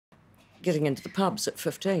Getting into the pubs at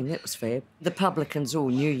 15, that was fair. The publicans all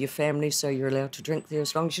knew your family, so you're allowed to drink there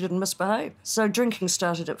as long as you didn't misbehave. So drinking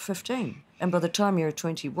started at 15. And by the time you were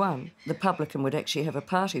 21, the publican would actually have a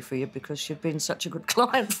party for you because you'd been such a good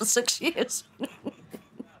client for 6 years.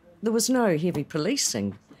 There was no heavy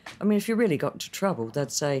policing. I mean, if you really got into trouble,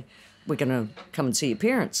 they'd say, we're going to come and see your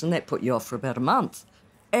parents, and that put you off for about a month.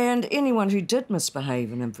 And anyone who did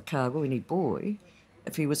misbehave in Invercargill, any boy,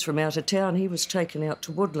 if he was from out of town, he was taken out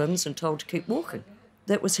to woodlands and told to keep walking.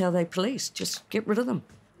 That was how they policed, just get rid of them.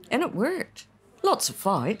 And it worked. Lots of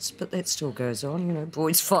fights, but that still goes on, you know,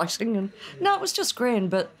 boys fighting. And no, it was just grand,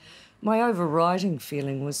 but my overriding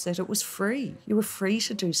feeling was that it was free. You were free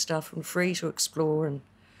to do stuff and free to explore and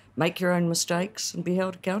make your own mistakes and be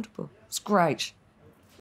held accountable. It's great.